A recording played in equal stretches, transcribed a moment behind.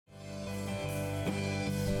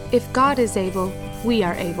If God is able, we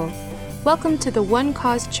are able. Welcome to the One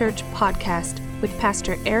Cause Church podcast with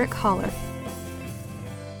Pastor Eric Holler.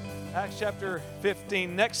 Acts chapter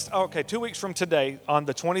 15. 2 weeks from today, on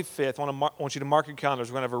the 25th, I want you to mark your calendars.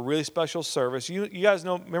 We're going to have a really special service. You guys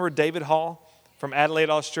remember David Hall from Adelaide,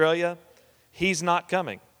 Australia? He's not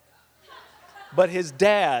coming. But his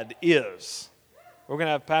dad is. We're going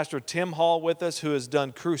to have Pastor Tim Hall with us, who has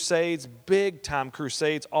done crusades, big-time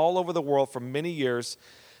crusades all over the world for many years.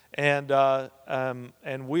 And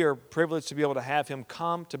we are privileged to be able to have him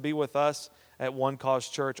come to be with us at One Cause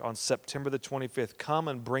Church on September the 25th. Come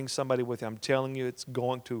and bring somebody with you. I'm telling you, it's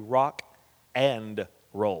going to rock and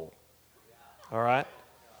roll. All right?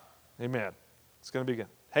 Amen. It's going to be good.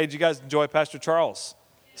 Hey, did you guys enjoy Pastor Charles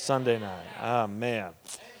Sunday night? Oh, man.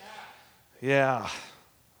 Yeah.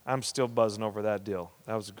 I'm still buzzing over that deal.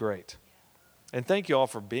 That was great. And thank you all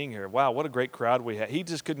for being here. Wow, what a great crowd we had. He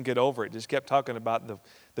just couldn't get over it. Just kept talking about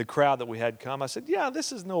the crowd that we had come. I said, yeah,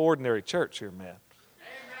 this is no ordinary church here, man.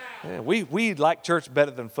 Yeah, we like church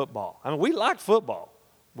better than football. I mean, we like football,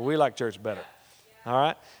 but we like church better. All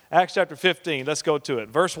right? Acts chapter 15, let's go to it.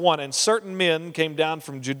 Verse 1, and certain men came down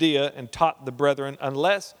from Judea and taught the brethren,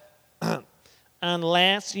 unless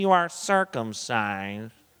you are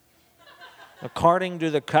circumcised, according to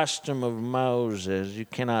the custom of Moses, you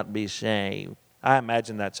cannot be saved. I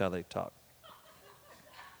imagine that's how they talk.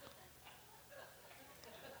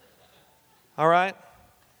 All right?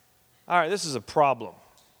 All right, this is a problem.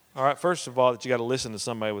 All right, first of all, that you got to listen to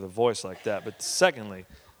somebody with a voice like that. But secondly,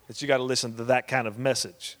 that you got to listen to that kind of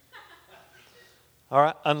message. All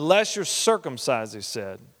right, unless you're circumcised, he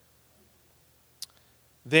said,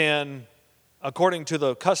 then according to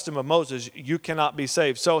the custom of Moses, you cannot be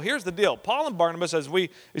saved. So here's the deal. Paul and Barnabas, as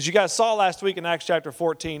you guys saw last week in Acts chapter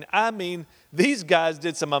 14, these guys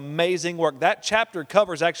did some amazing work. That chapter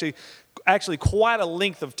covers actually quite a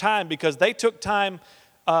length of time because they took time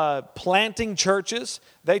planting churches.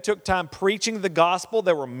 They took time preaching the gospel.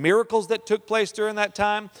 There were miracles that took place during that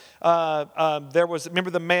time.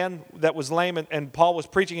 Remember the man that was lame and Paul was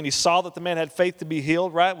preaching and he saw that the man had faith to be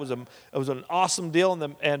healed, right? It was an awesome deal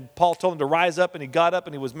and Paul told him to rise up and he got up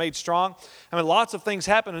and he was made strong. I mean, lots of things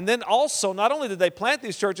happened. And then also, not only did they plant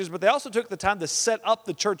these churches, but they also took the time to set up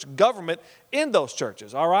the church government in those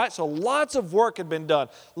churches, all right? So lots of work had been done.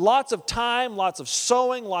 Lots of time, lots of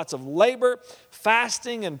sowing, lots of labor,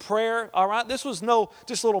 fasting and prayer, all right? This was no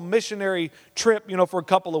just a little missionary trip, for a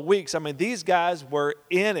couple of weeks. I mean, these guys were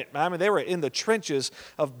in it. I mean, they were in the trenches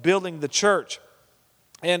of building the church.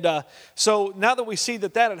 And so now that we see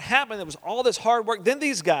that had happened, there was all this hard work. Then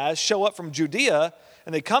these guys show up from Judea,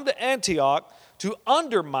 and they come to Antioch to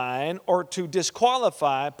undermine or to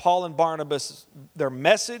disqualify Paul and Barnabas, their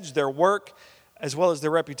message, their work, as well as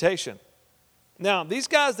their reputation. Now, these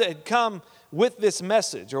guys that had come with this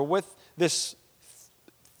message or with this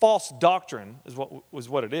false doctrine was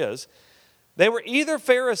what it is. They were either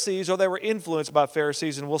Pharisees or they were influenced by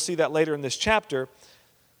Pharisees, and we'll see that later in this chapter.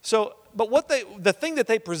 So, but the thing that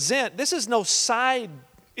they present, this is no side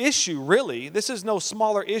issue, really. This is no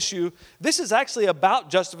smaller issue. This is actually about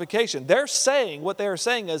justification. What they are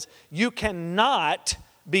saying is, you cannot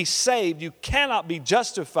be saved, you cannot be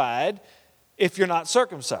justified if you're not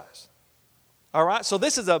circumcised. All right? So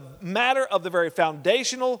this is a matter of the very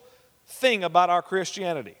foundational thing about our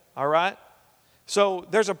Christianity, all right? So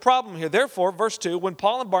there's a problem here. Therefore, verse 2, when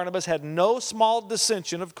Paul and Barnabas had no small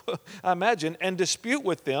dissension, I imagine, and dispute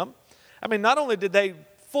with them, I mean, not only did they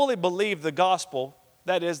fully believe the gospel,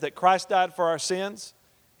 that is, that Christ died for our sins,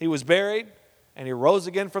 he was buried, and he rose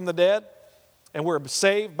again from the dead, and we're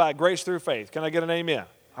saved by grace through faith. Can I get an amen?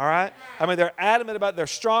 All right? I mean, they're adamant about it. They're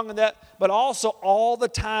strong in that. But also all the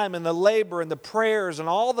time and the labor and the prayers and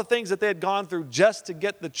all the things that they had gone through just to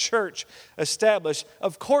get the church established.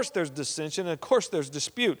 Of course there's dissension and of course there's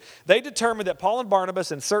dispute. They determined that Paul and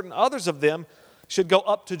Barnabas and certain others of them should go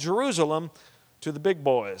up to Jerusalem to the big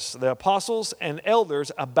boys, the apostles and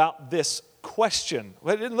elders, about this question.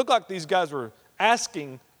 Well, it didn't look like these guys were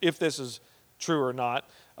asking if this is true or not.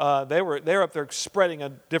 They were up there spreading a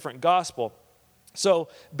different gospel. So,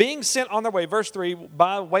 being sent on their way, verse 3,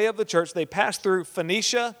 by way of the church, they passed through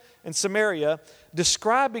Phoenicia and Samaria,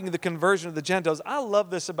 describing the conversion of the Gentiles. I love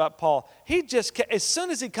this about Paul. As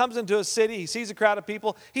soon as he comes into a city, he sees a crowd of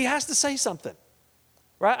people, he has to say something,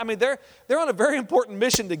 right? I mean, they're on a very important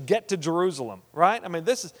mission to get to Jerusalem, right? I mean,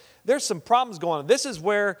 there's some problems going on. This is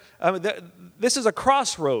where, this is a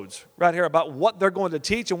crossroads right here about what they're going to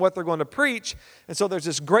teach and what they're going to preach. And so there's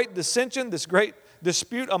this great dissension, this great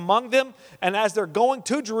dispute among them. And as they're going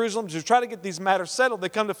to Jerusalem to try to get these matters settled, they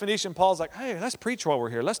come to Phoenicia, and Paul's like, hey, let's preach while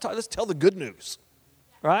we're here. Let's tell the good news,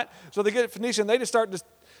 right? So they get to Phoenicia, and they just start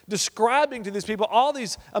describing to these people all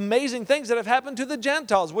these amazing things that have happened to the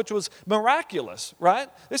Gentiles, which was miraculous, right?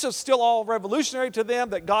 This was still all revolutionary to them,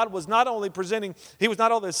 that God was not only presenting, he was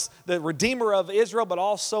not only the Redeemer of Israel, but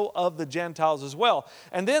also of the Gentiles as well.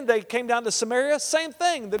 And then they came down to Samaria, same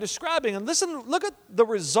thing, they're describing. And listen, look at the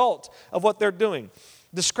result of what they're doing.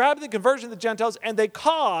 Describing the conversion of the Gentiles, and they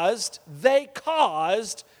caused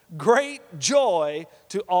great joy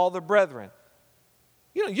to all the brethren.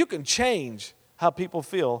 You know, you can change how people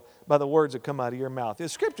feel by the words that come out of your mouth. The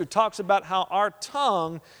Scripture talks about how our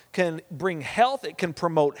tongue can bring health. It can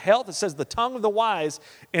promote health. It says the tongue of the wise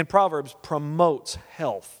in Proverbs promotes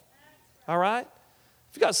health. All right?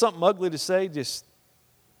 If you got something ugly to say, just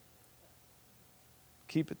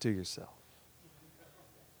keep it to yourself.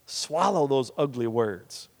 Swallow those ugly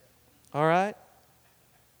words. All right?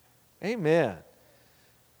 Amen.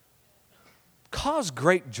 Cause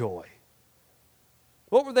great joy.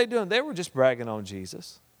 What were they doing? They were just bragging on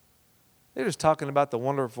Jesus. They were just talking about the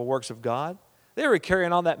wonderful works of God. They were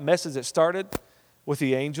carrying on that message that started with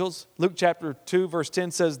the angels. Luke chapter 2, verse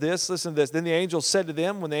 10 says this. Listen to this. Then the angels said to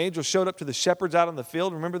them, when the angels showed up to the shepherds out on the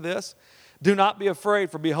field, remember this? Do not be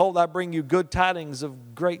afraid, for behold, I bring you good tidings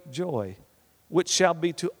of great joy, which shall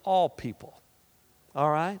be to all people.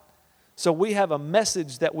 All right? So we have a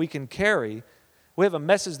message that we can carry. We have a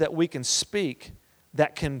message that we can speak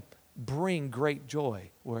that can bring great joy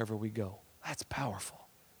wherever we go. That's powerful.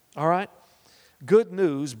 All right? Good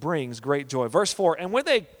news brings great joy. Verse 4, and when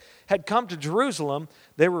they had come to Jerusalem,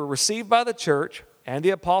 they were received by the church and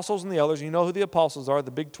the apostles and the elders. You know who the apostles are,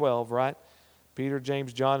 the big 12, right? Peter,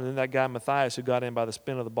 James, John, and then that guy Matthias who got in by the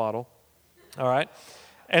spin of the bottle. All right?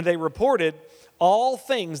 And they reported all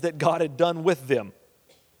things that God had done with them.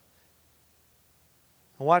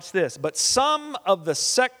 Watch this. But some of the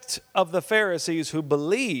sect of the Pharisees who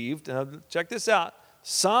believed, now check this out,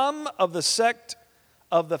 some of the sect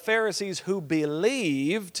of the Pharisees who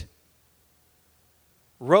believed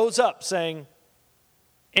rose up saying,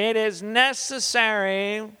 it is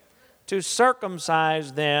necessary to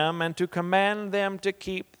circumcise them and to command them to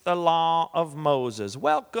keep the law of Moses.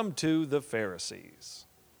 Welcome to the Pharisees.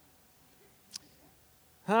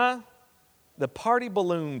 Huh? The party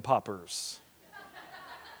balloon poppers.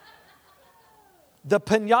 The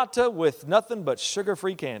piñata with nothing but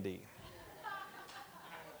sugar-free candy.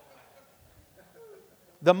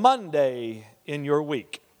 The Monday in your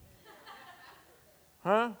week.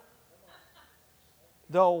 Huh?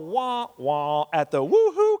 The wah-wah at the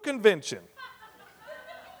woohoo convention.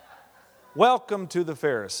 Welcome to the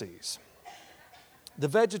Pharisees. The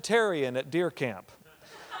vegetarian at deer camp.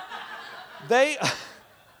 They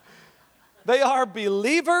are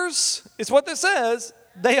believers. It's what this says.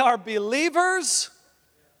 They are believers,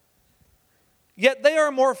 yet they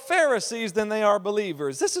are more Pharisees than they are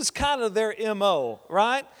believers. This is kind of their MO,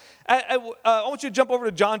 right? I want you to jump over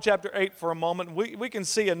to John chapter 8 for a moment. We can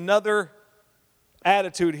see another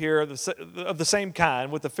attitude here of the same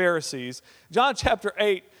kind with the Pharisees. John chapter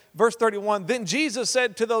 8, verse 31, then Jesus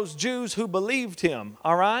said to those Jews who believed him,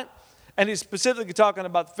 all right? And he's specifically talking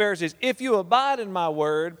about the Pharisees. If you abide in my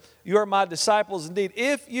word, you are my disciples indeed.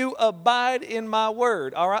 If you abide in my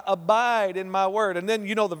word, all right? Abide in my word. And then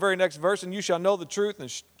you know the very next verse, and you shall know the truth,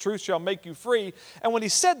 and truth shall make you free. And when he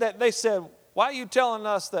said that, they said, why are you telling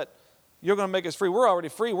us that you're going to make us free? We're already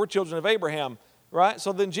free. We're children of Abraham, right?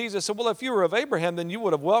 So then Jesus said, well, if you were of Abraham, then you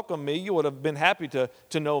would have welcomed me. You would have been happy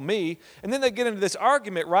to know me. And then they get into this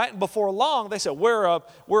argument, right? And before long, they said, we're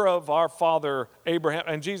of our father Abraham.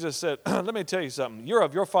 And Jesus said, let me tell you something. You're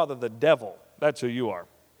of your father, the devil. That's who you are.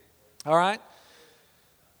 All right?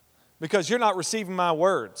 Because you're not receiving my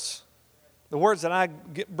words. The words that I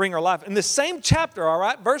bring are life. In the same chapter, all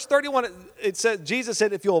right, verse 31, it said, Jesus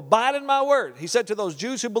said, if you'll abide in my word, he said to those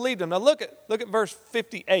Jews who believed him. Now look at verse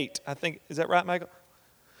 58, I think. Is that right, Michael?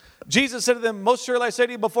 Jesus said to them, most surely I say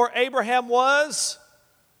to you, before Abraham was,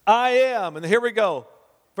 I am. And here we go.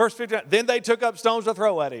 Verse 59, then they took up stones to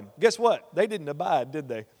throw at him. Guess what? They didn't abide, did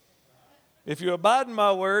they? If you abide in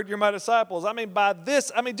my word, you're my disciples.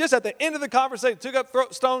 Just at the end of the conversation, took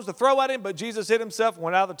up stones to throw at him, but Jesus hid himself,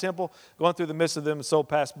 went out of the temple, going through the midst of them, and so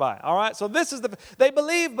passed by. All right, so this is they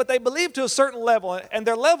believe, but they believe to a certain level, and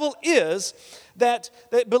their level is that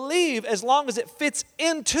they believe as long as it fits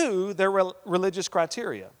into their religious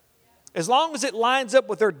criteria. As long as it lines up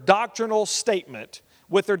with their doctrinal statement,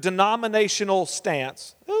 with their denominational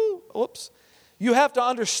stance. You have to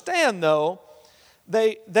understand, though,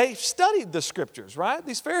 They studied the scriptures, right?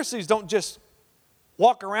 These Pharisees don't just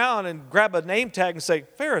walk around and grab a name tag and say,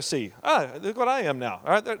 Pharisee, look what I am now.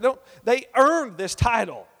 All right? They earned this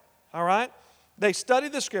title, all right? They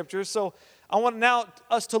studied the scriptures. So I want now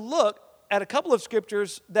us to look at a couple of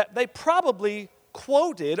scriptures that they probably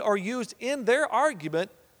quoted or used in their argument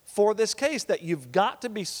for this case, that you've got to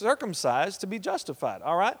be circumcised to be justified,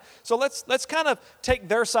 all right? So let's kind of take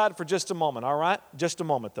their side for just a moment, all right? Just a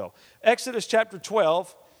moment, though. Exodus chapter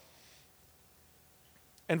 12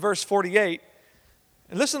 and verse 48,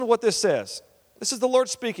 and listen to what this says. This is the Lord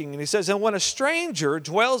speaking, and he says, and when a stranger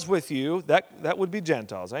dwells with you, that would be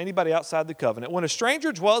Gentiles, anybody outside the covenant. When a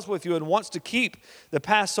stranger dwells with you and wants to keep the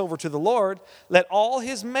Passover to the Lord, let all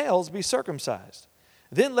his males be circumcised.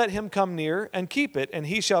 Then let him come near and keep it, and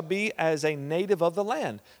he shall be as a native of the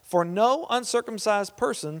land. For no uncircumcised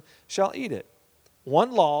person shall eat it.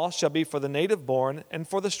 One law shall be for the native born and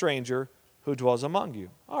for the stranger who dwells among you.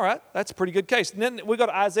 All right, that's a pretty good case. And then we go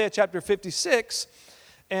to Isaiah chapter 56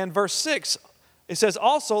 and verse 6. It says,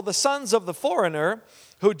 also the sons of the foreigner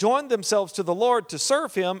who join themselves to the Lord to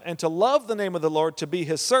serve him and to love the name of the Lord, to be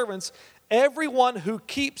his servants, everyone who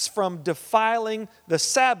keeps from defiling the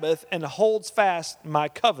Sabbath and holds fast my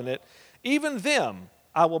covenant, even them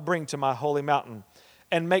I will bring to my holy mountain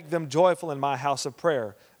and make them joyful in my house of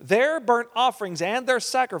prayer. Their burnt offerings and their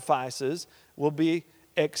sacrifices will be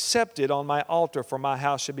accepted on my altar, for my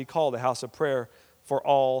house should be called a house of prayer for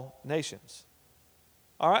all nations.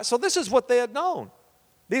 All right, so this is what they had known.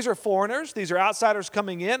 These are foreigners. These are outsiders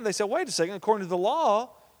coming in. They said, wait a second, according to the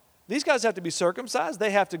law, these guys have to be circumcised.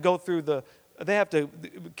 They have to go through they have to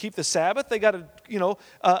keep the Sabbath. They got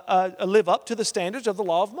to, live up to the standards of the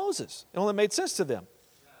law of Moses. It only made sense to them.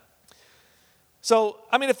 So,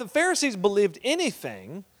 I mean, if the Pharisees believed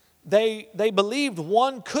anything, they believed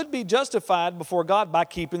one could be justified before God by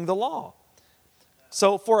keeping the law.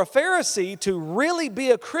 So for a Pharisee to really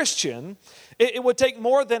be a Christian, it would take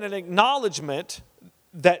more than an acknowledgement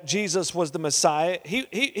that Jesus was the Messiah.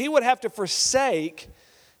 He would have to forsake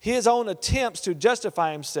his own attempts to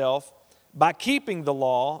justify himself by keeping the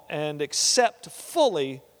law and accept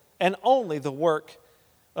fully and only the work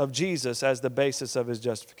of Jesus as the basis of his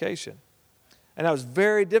justification. And that was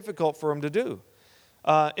very difficult for him to do.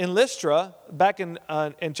 In Lystra, back in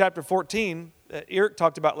chapter 14, Eric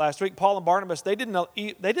talked about last week, Paul and Barnabas, they didn't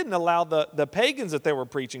allow the pagans that they were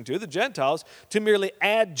preaching to, the Gentiles, to merely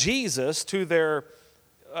add Jesus to their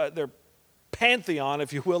pantheon,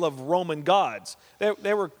 if you will, of Roman gods. It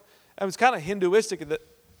was kind of Hinduistic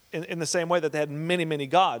in the same way that they had many, many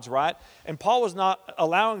gods, right? And Paul was not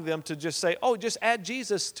allowing them to just say, oh, just add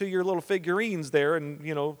Jesus to your little figurines there and,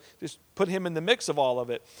 just put him in the mix of all of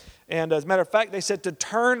it. And as a matter of fact, they said to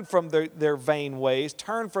turn from their vain ways,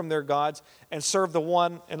 turn from their gods, and serve the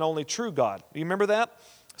one and only true God. Do you remember that?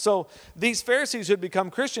 So these Pharisees who had become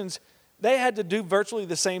Christians, they had to do virtually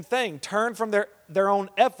the same thing, turn from their own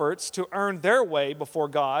efforts to earn their way before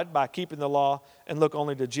God by keeping the law and look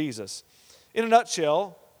only to Jesus. In a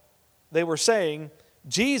nutshell, they were saying,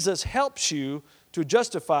 Jesus helps you to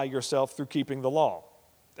justify yourself through keeping the law.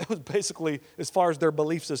 That was basically as far as their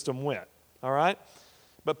belief system went, all right?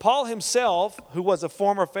 But Paul himself, who was a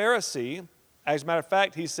former Pharisee, as a matter of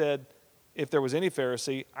fact, he said, if there was any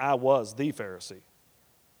Pharisee, I was the Pharisee.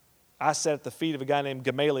 I sat at the feet of a guy named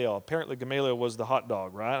Gamaliel. Apparently Gamaliel was the hot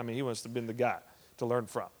dog, right? I mean, he must have been the guy to learn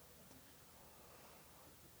from.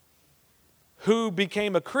 Who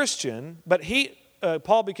became a Christian, but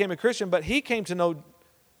Paul became a Christian, but he came to know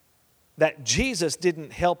that Jesus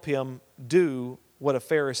didn't help him do what a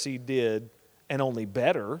Pharisee did, and only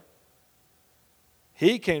better.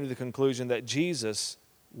 He came to the conclusion that Jesus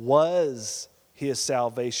was his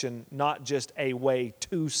salvation, not just a way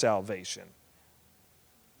to salvation.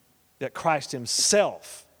 That Christ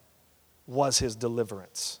himself was his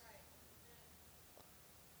deliverance.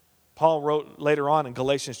 Paul wrote later on in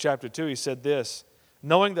Galatians chapter 2, he said this,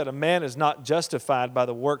 knowing that a man is not justified by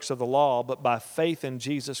the works of the law, but by faith in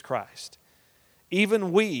Jesus Christ.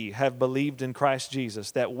 Even we have believed in Christ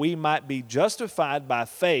Jesus, that we might be justified by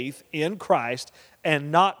faith in Christ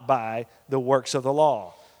and not by the works of the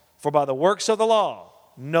law. For by the works of the law,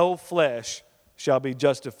 no flesh shall be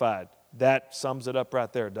justified. That sums it up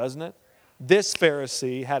right there, doesn't it? This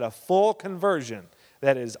Pharisee had a full conversion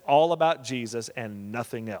that is all about Jesus and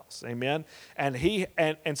nothing else. Amen?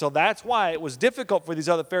 And so that's why it was difficult for these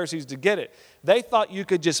other Pharisees to get it. They thought you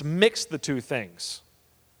could just mix the two things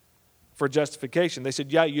for justification. They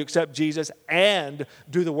said, yeah, you accept Jesus and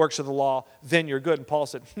do the works of the law, then you're good. And Paul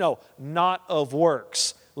said, no, not of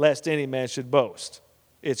works, lest any man should boast.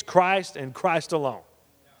 It's Christ and Christ alone.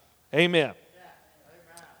 Amen.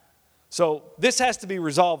 So this has to be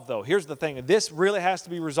resolved, though. Here's the thing. This really has to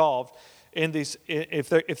be resolved. If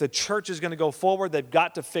the church is going to go forward, they've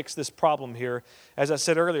got to fix this problem here. As I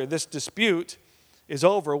said earlier, this dispute is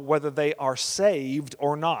over whether they are saved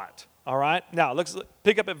or not. All right? Now, let's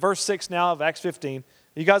pick up at verse 6 now of Acts 15.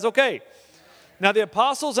 You guys okay? Now, the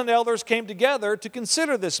apostles and elders came together to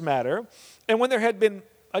consider this matter. And when there had been,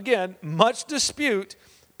 again, much dispute,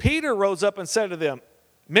 Peter rose up and said to them,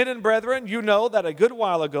 Men and brethren, you know that a good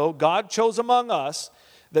while ago God chose among us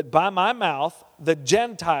that by my mouth the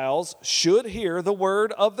Gentiles should hear the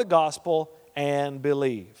word of the gospel and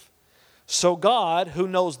believe. So God, who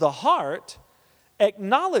knows the heart,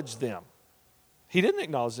 acknowledged them. He didn't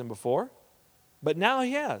acknowledge them before, but now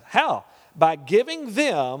he has. How? By giving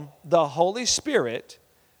them the Holy Spirit,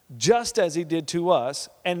 just as he did to us,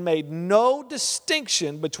 and made no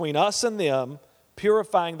distinction between us and them,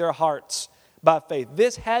 purifying their hearts by faith.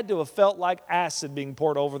 This had to have felt like acid being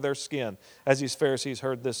poured over their skin as these Pharisees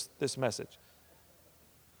heard this message.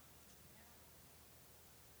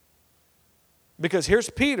 Because here's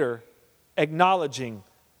Peter acknowledging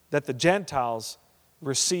that the Gentiles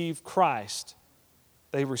receive Christ.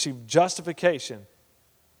 They receive justification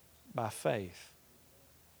by faith.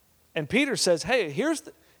 And Peter says, hey,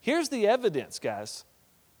 here's the evidence, guys.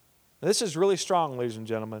 This is really strong, ladies and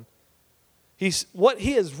gentlemen. What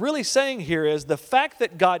he is really saying here is the fact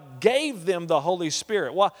that God gave them the Holy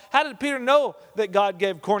Spirit. Well, how did Peter know that God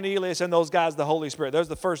gave Cornelius and those guys the Holy Spirit? Those are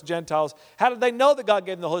the first Gentiles. How did they know that God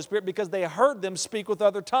gave them the Holy Spirit? Because they heard them speak with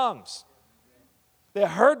other tongues. They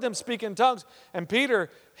heard them speak in tongues. And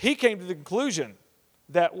Peter, he came to the conclusion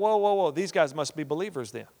that, whoa, these guys must be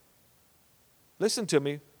believers then. Listen to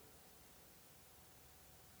me.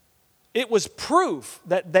 It was proof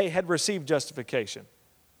that they had received justification.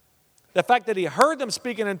 The fact that he heard them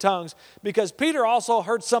speaking in tongues, because Peter also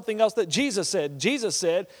heard something else that Jesus said. Jesus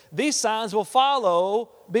said, these signs will follow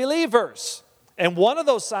believers. And one of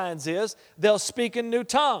those signs is they'll speak in new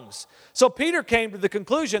tongues. So Peter came to the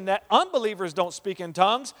conclusion that unbelievers don't speak in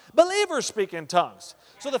tongues, believers speak in tongues.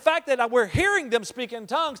 So the fact that we're hearing them speak in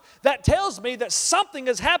tongues, that tells me that something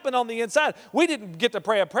has happened on the inside. We didn't get to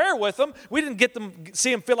pray a prayer with them. We didn't get them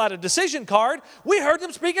see them fill out a decision card. We heard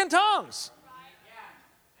them speak in tongues.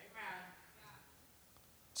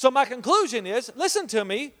 So my conclusion is, listen to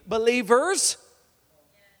me, believers.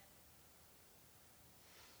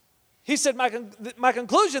 He said, my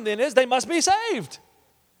conclusion then is they must be saved.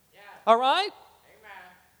 All right?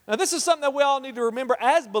 Now this is something that we all need to remember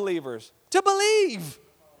as believers, to believe.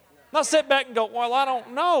 Not sit back and go, well, I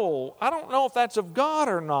don't know. I don't know if that's of God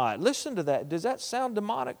or not. Listen to that. Does that sound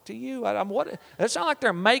demonic to you? Does it sound like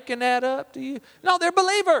they're making that up to you? No, they're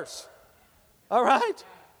believers. All right?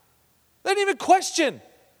 They didn't even question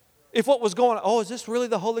if what was going on. Oh, is this really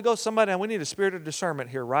the Holy Ghost? Somebody, we need a spirit of discernment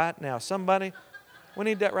here right now. Somebody, we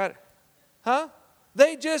need that right. Huh?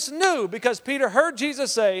 They just knew because Peter heard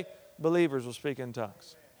Jesus say, believers will speak in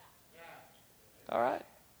tongues. All right?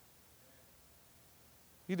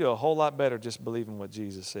 You do a whole lot better just believing what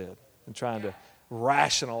Jesus said than trying to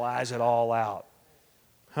rationalize it all out.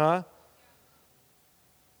 Huh?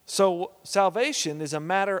 So salvation is a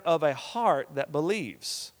matter of a heart that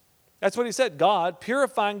believes. That's what he said, God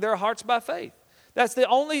purifying their hearts by faith. That's the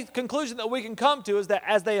only conclusion that we can come to, is that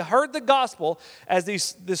as they heard the gospel, as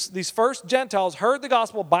these first Gentiles heard the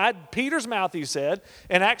gospel by Peter's mouth, he said,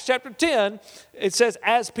 in Acts chapter 10, it says,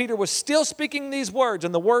 as Peter was still speaking these words,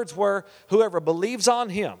 and the words were, whoever believes on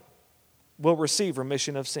him will receive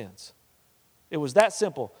remission of sins. It was that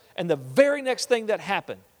simple. And the very next thing that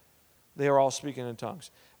happened, they were all speaking in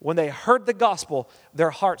tongues. When they heard the gospel, their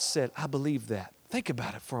hearts said, I believe that. Think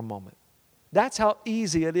about it for a moment. That's how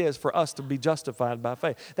easy it is for us to be justified by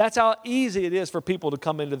faith. That's how easy it is for people to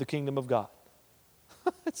come into the kingdom of God.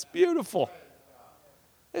 It's beautiful.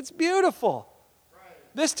 It's beautiful.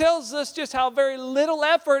 This tells us just how very little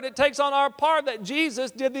effort it takes on our part, that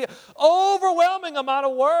Jesus did the overwhelming amount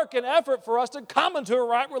of work and effort for us to come into a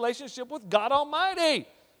right relationship with God Almighty.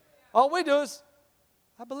 All we do is,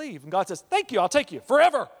 I believe. And God says, thank you, I'll take you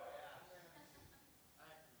forever.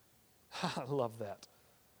 I love that.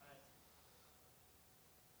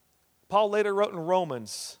 Paul later wrote in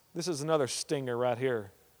Romans, this is another stinger right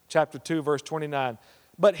here, chapter 2, verse 29.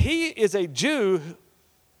 But he is a Jew,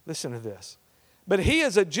 listen to this, but he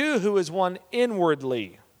is a Jew who is one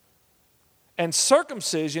inwardly. And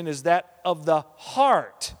circumcision is that of the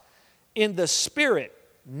heart, in the spirit,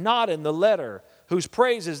 not in the letter, whose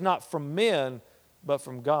praise is not from men, but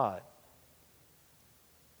from God.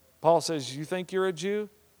 Paul says, you think you're a Jew?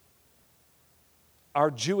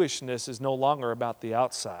 Our Jewishness is no longer about the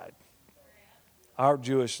outside. Our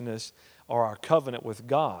Jewishness, or our covenant with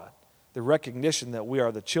God, the recognition that we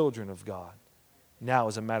are the children of God, now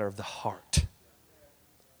is a matter of the heart.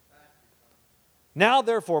 Now,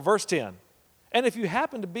 therefore, verse 10, and if you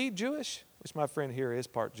happen to be Jewish, which my friend here is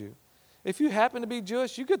part Jew, If you happen to be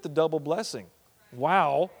Jewish, you get the double blessing.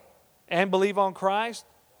 Wow. And believe on Christ,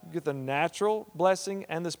 you get the natural blessing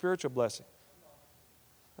and the spiritual blessing.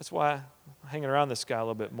 That's why I'm hanging around this guy a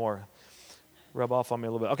little bit more. Rub off on me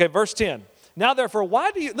a little bit. Okay, verse 10. Now, therefore,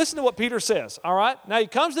 why do you, listen to what Peter says, all right? Now, he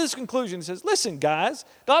comes to this conclusion. He says, listen, guys,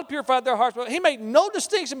 God purified their hearts. He made no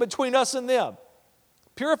distinction between us and them,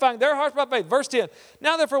 purifying their hearts by faith. Verse 10.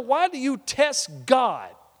 Now, therefore, why do you test God?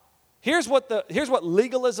 Here's what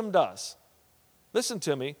legalism does. Listen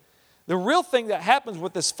to me. The real thing that happens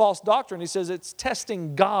with this false doctrine, he says, it's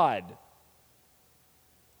testing God.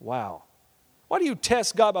 Wow. Why do you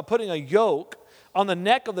test God by putting a yoke on the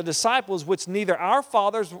neck of the disciples which neither our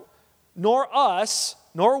fathers nor us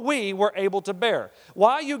nor we were able to bear?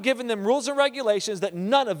 Why are you giving them rules and regulations that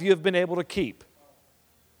none of you have been able to keep?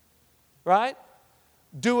 Right?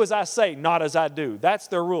 Do as I say, not as I do. That's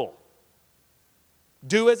their rule.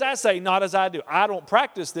 Do as I say, not as I do. I don't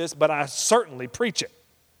practice this, but I certainly preach it.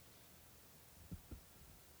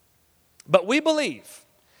 But we believe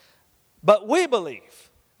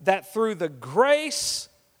that through the grace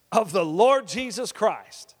of the Lord Jesus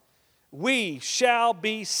Christ, we shall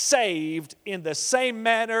be saved in the same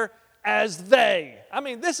manner as they. I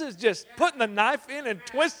mean, this is just putting the knife in and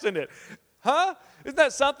twisting it. Huh? Isn't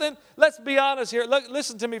that something? Let's be honest here.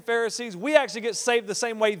 Listen to me, Pharisees. We actually get saved the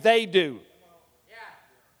same way they do.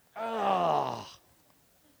 Oh.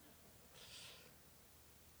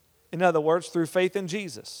 In other words, through faith in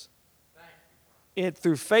Jesus.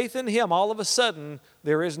 Through faith in Him, all of a sudden,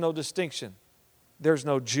 there is no distinction. There's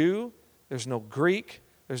no Jew, there's no Greek,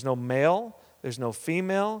 there's no male, there's no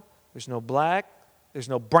female, there's no black, there's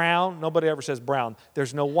no brown. Nobody ever says brown.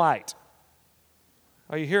 There's no white.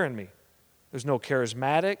 Are you hearing me? There's no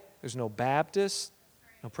charismatic, there's no Baptist,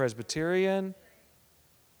 no Presbyterian.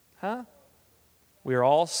 Huh? We are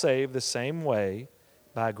all saved the same way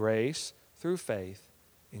by grace through faith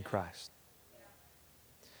in Christ.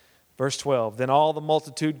 Verse 12, then all the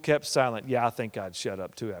multitude kept silent. Yeah, I think I'd shut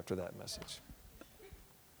up too after that message.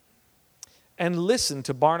 And listened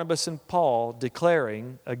to Barnabas and Paul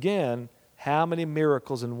declaring again how many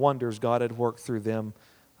miracles and wonders God had worked through them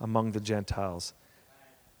among the Gentiles.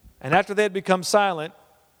 And after they had become silent,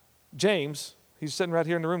 James, he's sitting right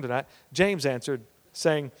here in the room tonight, James answered,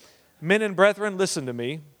 saying, men and brethren, listen to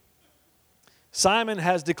me. Simon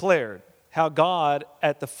has declared how God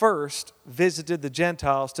at the first visited the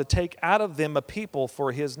Gentiles to take out of them a people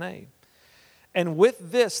for His name. And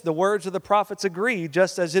with this, the words of the prophets agree,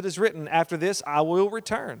 just as it is written, after this I will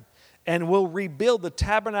return and will rebuild the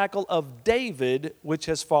tabernacle of David, which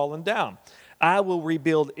has fallen down. I will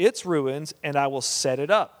rebuild its ruins and I will set it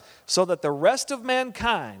up, so that the rest of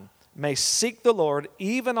mankind may seek the Lord,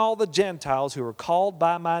 even all the Gentiles who are called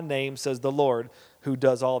by my name, says the Lord, who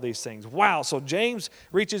does all these things. Wow, so James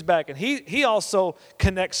reaches back, and he also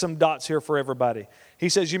connects some dots here for everybody. He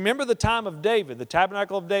says, you remember the time of David, the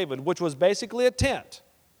tabernacle of David, which was basically a tent,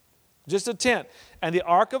 just a tent. And the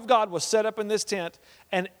ark of God was set up in this tent,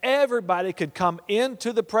 and everybody could come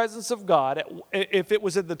into the presence of God. If it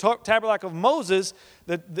was at the tabernacle of Moses,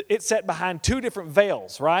 it sat behind two different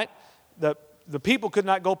veils, right? The people could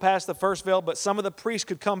not go past the first veil, but some of the priests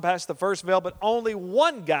could come past the first veil, but only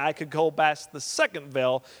one guy could go past the second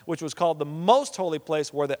veil, which was called the most holy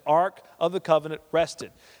place where the Ark of the Covenant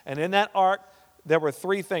rested. And in that ark, there were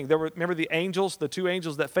three things. Remember the angels, the two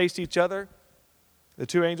angels that faced each other? The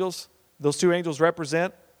two angels? Those two angels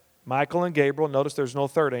represent Michael and Gabriel. Notice there's no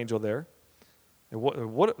third angel there. There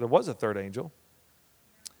was a third angel.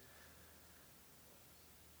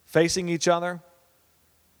 Facing each other,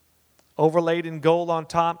 overlaid in gold on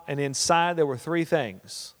top, and inside there were three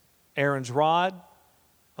things. Aaron's rod,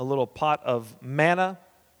 a little pot of manna,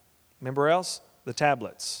 remember else? The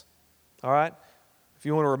tablets. All right? If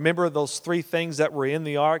you want to remember those three things that were in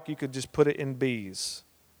the ark, you could just put it in B's.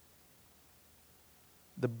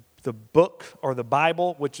 The book or the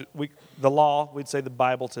Bible, the law, we'd say the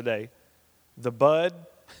Bible today. The bud,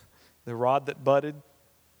 the rod that budded,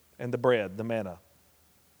 and the bread, the manna.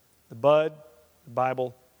 The bud, the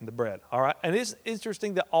Bible, and the bread. All right? And it's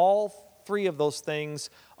interesting that all three of those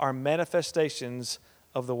things are manifestations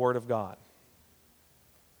of the Word of God.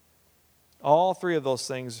 All three of those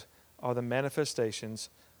things are the manifestations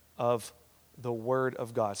of the Word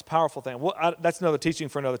of God. It's a powerful thing. Well, that's another teaching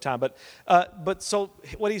for another time. But so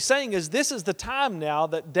what he's saying is this is the time now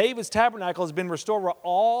that David's tabernacle has been restored, where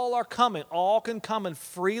all are coming. All can come and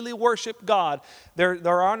freely worship God. There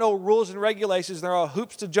are no rules and regulations. There are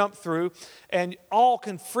hoops to jump through. And all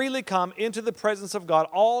can freely come into the presence of God.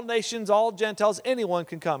 All nations, all Gentiles, anyone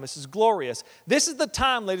can come. This is glorious. This is the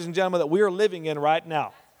time, ladies and gentlemen, that we are living in right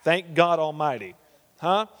now. Thank God Almighty.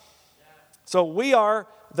 Huh? So we are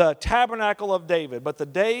the tabernacle of David, but the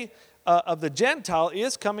day of the Gentile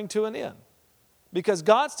is coming to an end because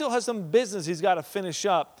God still has some business he's got to finish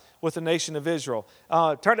up with the nation of Israel.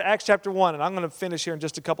 Turn to Acts chapter 1, and I'm going to finish here in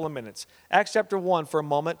just a couple of minutes. Acts chapter 1 for a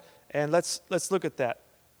moment, and let's look at that.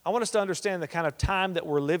 I want us to understand the kind of time that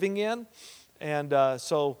we're living in, and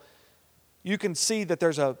so you can see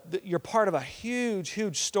that you're part of a huge,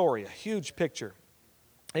 huge story, a huge picture.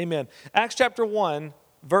 Amen. Acts chapter 1,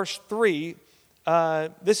 verse 3,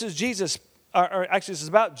 this is Jesus, or actually this is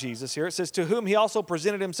about Jesus here. It says, to whom he also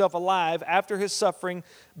presented himself alive after his suffering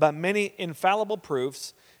by many infallible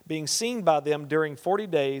proofs, being seen by them during 40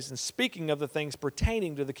 days and speaking of the things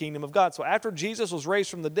pertaining to the kingdom of God. So after Jesus was raised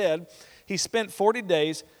from the dead, he spent 40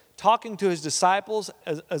 days talking to his disciples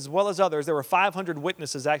as well as others. There were 500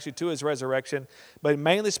 witnesses actually to his resurrection, but he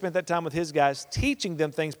mainly spent that time with his guys, teaching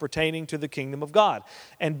them things pertaining to the kingdom of God.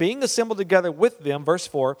 And being assembled together with them, verse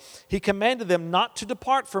 4, he commanded them not to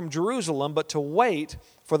depart from Jerusalem, but to wait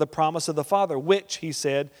for the promise of the Father, which, he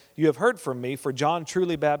said, you have heard from me, for John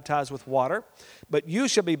truly baptized with water, but you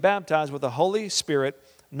shall be baptized with the Holy Spirit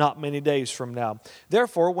not many days from now.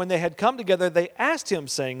 Therefore, when they had come together, they asked him,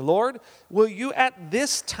 saying, Lord, will you at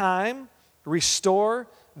this time restore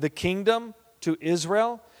the kingdom to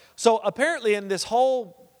Israel? So apparently in this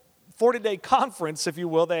whole 40-day conference, if you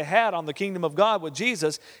will, they had on the kingdom of God with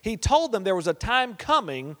Jesus, he told them there was a time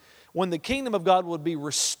coming when the kingdom of God would be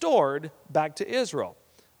restored back to Israel.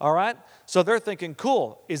 All right? So they're thinking,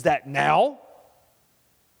 cool, is that now?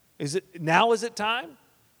 Is it time?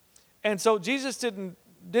 And so Jesus didn't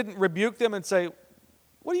rebuke them and say,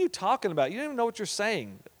 what are you talking about? You don't even know what you're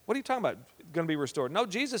saying. What are you talking about? Going to be restored. No,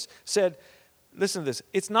 Jesus said, listen to this.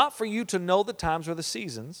 It's not for you to know the times or the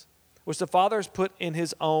seasons, which the Father has put in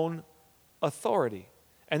his own authority.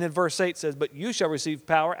 And then verse 8 says, but you shall receive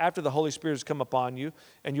power after the Holy Spirit has come upon you,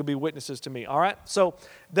 and you'll be witnesses to me. All right? So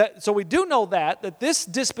we do know that this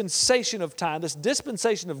dispensation of time, this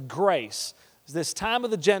dispensation of grace, this time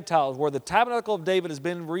of the Gentiles where the tabernacle of David has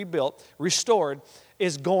been rebuilt, restored,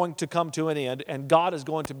 is going to come to an end, and God is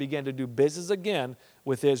going to begin to do business again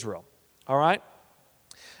with Israel. All right?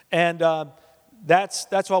 And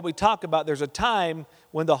that's why we talk about there's a time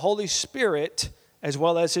when the Holy Spirit, as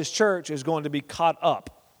well as his church, is going to be caught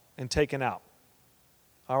up and taken out.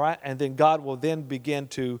 All right? And then God will then begin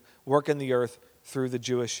to work in the earth through the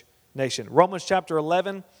Jewish nation. Romans chapter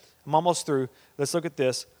 11, I'm almost through. Let's look at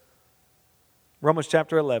this. Romans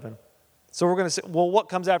chapter 11. So we're going to say, well, what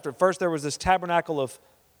comes after? First, there was this tabernacle of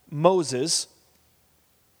Moses.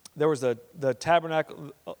 There was the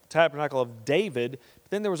tabernacle of David. But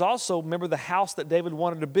then there was also, remember, the house that David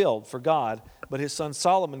wanted to build for God. But his son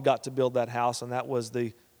Solomon got to build that house, and that was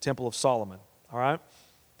the Temple of Solomon. All right?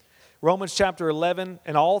 Romans chapter 11,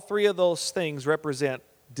 and all three of those things represent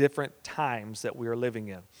different times that we are living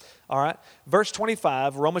in. All right. Verse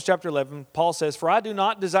 25, Romans chapter 11, Paul says, for I do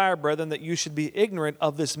not desire, brethren, that you should be ignorant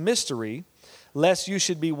of this mystery, lest you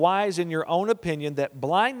should be wise in your own opinion, that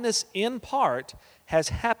blindness in part has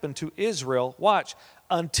happened to Israel, watch,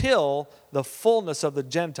 until the fullness of the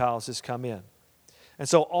Gentiles has come in. And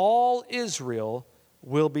so all Israel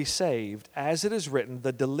will be saved. As it is written,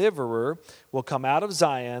 the deliverer will come out of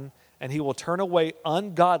Zion, and he will turn away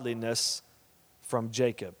ungodliness from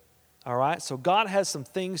Jacob. All right, so God has some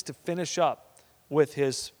things to finish up with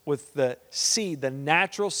the seed, the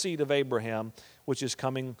natural seed of Abraham, which is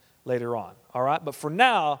coming later on. All right, but for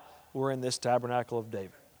now, we're in this tabernacle of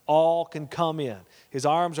David. All can come in. His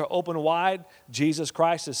arms are open wide. Jesus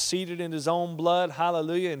Christ is seated in his own blood.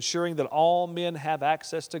 Hallelujah, ensuring that all men have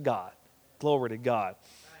access to God. Glory to God.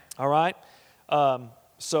 All right, let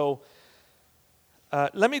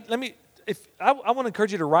me. I want to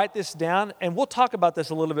encourage you to write this down, and we'll talk about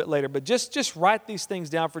this a little bit later, but just write these things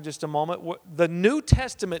down for just a moment. The New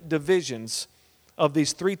Testament divisions of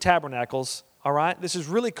these three tabernacles, all right, this is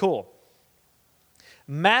really cool.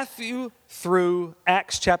 Matthew through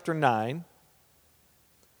Acts chapter 9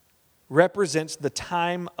 represents the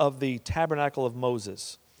time of the tabernacle of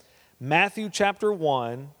Moses. Matthew chapter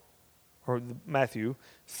 1, or Matthew,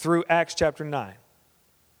 through Acts chapter 9.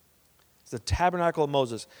 It's the tabernacle of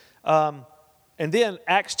Moses. And then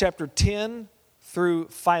Acts chapter 10 through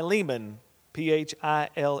Philemon, Philemon.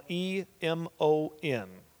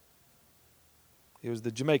 He was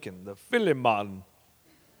the Jamaican, the Philemon.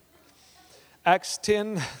 Acts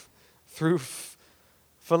 10 through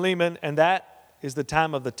Philemon, and that is the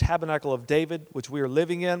time of the tabernacle of David, which we are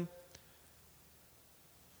living in.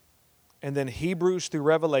 And then Hebrews through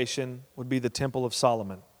Revelation would be the Temple of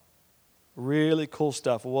Solomon. Really cool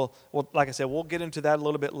stuff. Well, like I said, we'll get into that a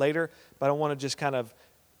little bit later, but I want to just kind of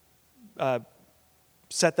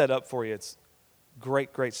set that up for you.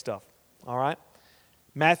 Great, great stuff. All right?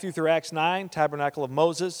 Matthew through Acts 9, Tabernacle of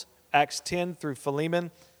Moses. Acts 10 through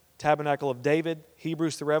Philemon, Tabernacle of David.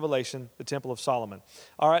 Hebrews through Revelation, the Temple of Solomon.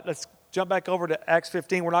 All right, let's jump back over to Acts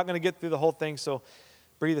 15. We're not going to get through the whole thing, so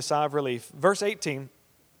breathe a sigh of relief. Verse 18,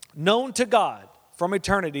 known to God from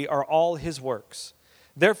eternity are all his works.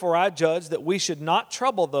 Therefore I judge that we should not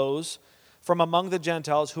trouble those from among the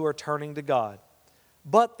Gentiles who are turning to God,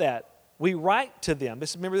 but that we write to them.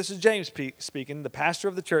 Remember, this is James speaking, the pastor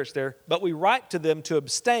of the church there. But we write to them to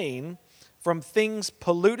abstain from things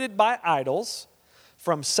polluted by idols,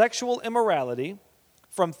 from sexual immorality,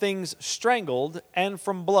 from things strangled, and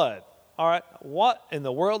from blood. All right, what in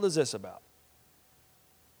the world is this about?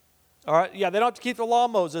 All right, yeah, they don't have to keep the law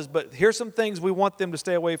of Moses, but here's some things we want them to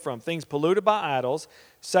stay away from. Things polluted by idols,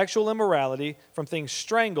 sexual immorality, from things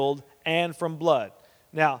strangled, and from blood.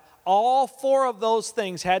 Now, all four of those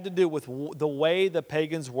things had to do with the way the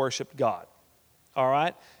pagans worshiped God. All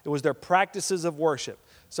right? It was their practices of worship.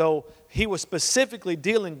 So he was specifically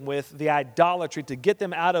dealing with the idolatry to get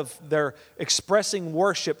them out of their expressing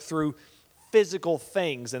worship through physical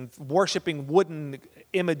things and worshiping wooden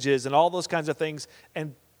images and all those kinds of things,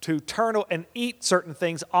 and to turn and eat certain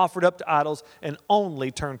things offered up to idols and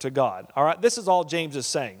only turn to God. All right? This is all James is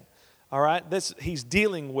saying. All right? He's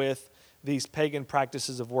dealing with these pagan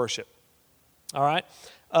practices of worship. All right?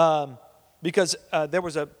 Because there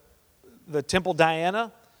was the Temple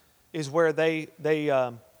Diana is where they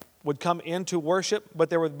would come into worship, but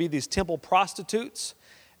there would be these temple prostitutes,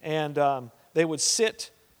 and they would sit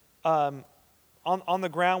on the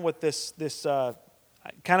ground with this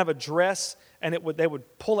kind of a dress, and they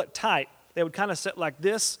would pull it tight. They would kind of sit like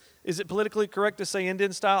this. Is it politically correct to say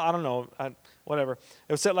Indian style? I don't know. Whatever.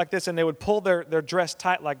 They would sit like this, and they would pull their dress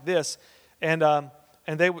tight like this, and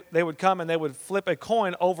they would come and they would flip a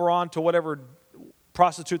coin over onto whatever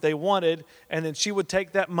prostitute they wanted, and then she would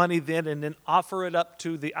take that money then and then offer it up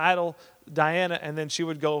to the idol Diana, and then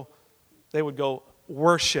they would go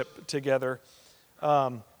worship together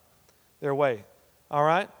their way. All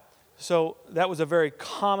right? So that was a very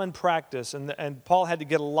common practice, and Paul had to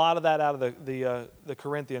get a lot of that out of the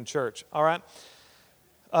Corinthian church. All right?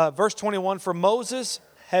 Verse 21, for Moses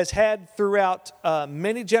has had throughout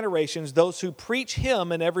many generations those who preach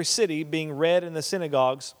him in every city, being read in the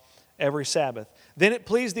synagogues every Sabbath. Then it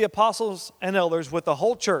pleased the apostles and elders with the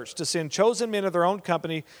whole church to send chosen men of their own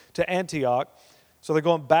company to Antioch. So they're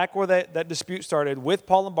going back where that dispute started with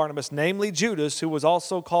Paul and Barnabas, namely Judas, who was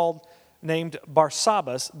also named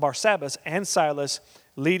Barsabbas and Silas,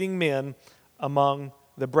 leading men among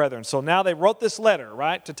the brethren. So now they wrote this letter,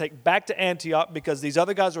 right, to take back to Antioch because these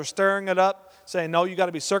other guys were stirring it up, saying, no, you got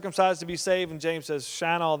to be circumcised to be saved. And James says,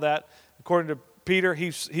 shine all that. According to Peter,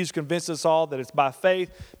 he's convinced us all that it's by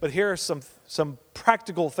faith. But here are some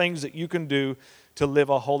practical things that you can do to live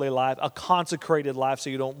a holy life, a consecrated life, so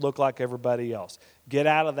you don't look like everybody else. Get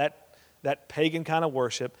out of that pagan kind of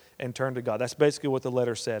worship and turn to God. That's basically what the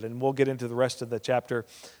letter said. And we'll get into the rest of the chapter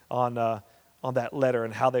on that letter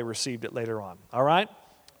and how they received it later on. All right?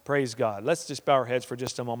 Praise God. Let's just bow our heads for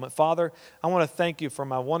just a moment. Father, I want to thank you for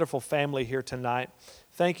my wonderful family here tonight.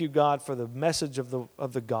 Thank you, God, for the message of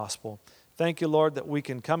the gospel. Thank you, Lord, that we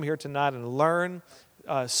can come here tonight and learn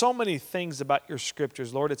so many things about your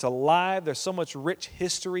scriptures, Lord. It's alive. There's so much rich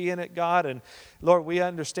history in it, God. And Lord, we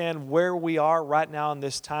understand where we are right now in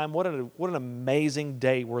this time. What an amazing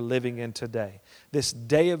day we're living in today. This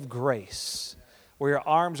day of grace, where your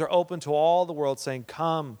arms are open to all the world saying,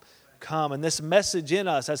 come. And this message in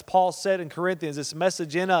us, as Paul said in Corinthians, this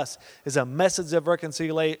message in us is a message of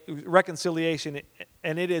reconciliation.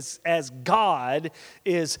 And it is as God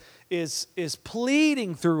is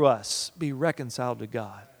pleading through us, be reconciled to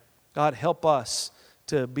God. God, help us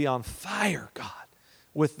to be on fire, God,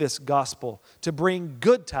 with this gospel, to bring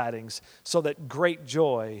good tidings so that great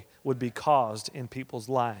joy would be caused in people's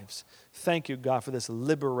lives. Thank you, God, for this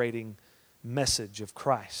liberating message of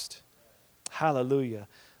Christ. Hallelujah.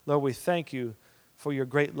 Lord, we thank you for your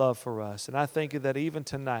great love for us. And I thank you that even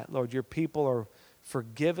tonight, Lord, your people are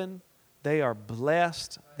forgiven. They are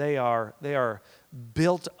blessed. They are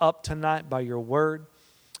built up tonight by your word.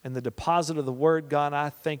 And the deposit of the word, God, I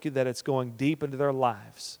thank you that it's going deep into their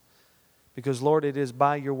lives. Because, Lord, it is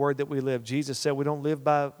by your word that we live. Jesus said we don't live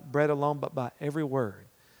by bread alone, but by every word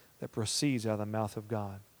that proceeds out of the mouth of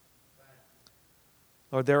God.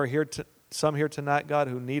 Lord, there are some here tonight, God,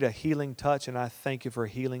 who need a healing touch, and I thank you for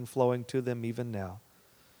healing flowing to them even now.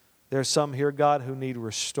 There are some here, God, who need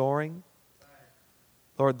restoring.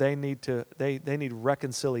 Lord, they need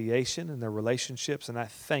reconciliation in their relationships, and I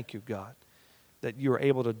thank you, God, that you are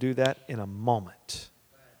able to do that in a moment,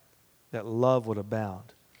 that love would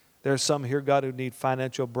abound. There's some here, God, who need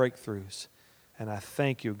financial breakthroughs. And I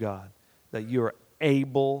thank you, God, that you are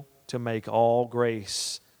able to make all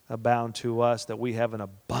grace abound to us, that we have an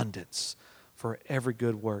abundance for every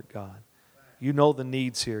good work, God. You know the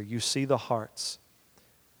needs here. You see the hearts.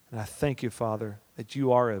 And I thank you, Father, that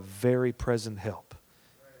you are a very present help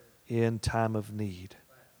in time of need.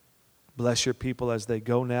 Bless your people as they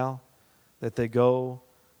go now, that they go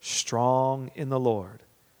strong in the Lord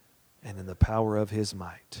and in the power of His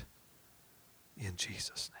might. In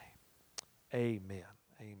Jesus' name, amen.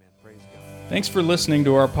 Amen. Praise God. Thanks for listening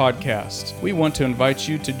to our podcast. We want to invite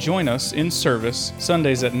you to join us in service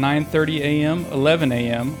Sundays at 9:30 a.m., 11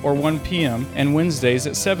 a.m., or 1 p.m., and Wednesdays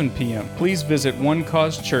at 7 p.m. Please visit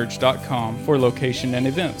onecausechurch.com for location and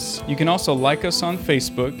events. You can also like us on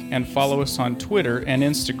Facebook and follow us on Twitter and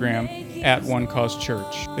Instagram at One Cause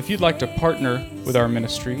Church. If you'd like to partner with our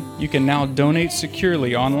ministry, you can now donate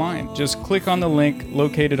securely online. Just click on the link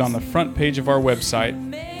located on the front page of our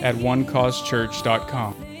website at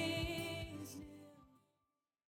onecausechurch.com.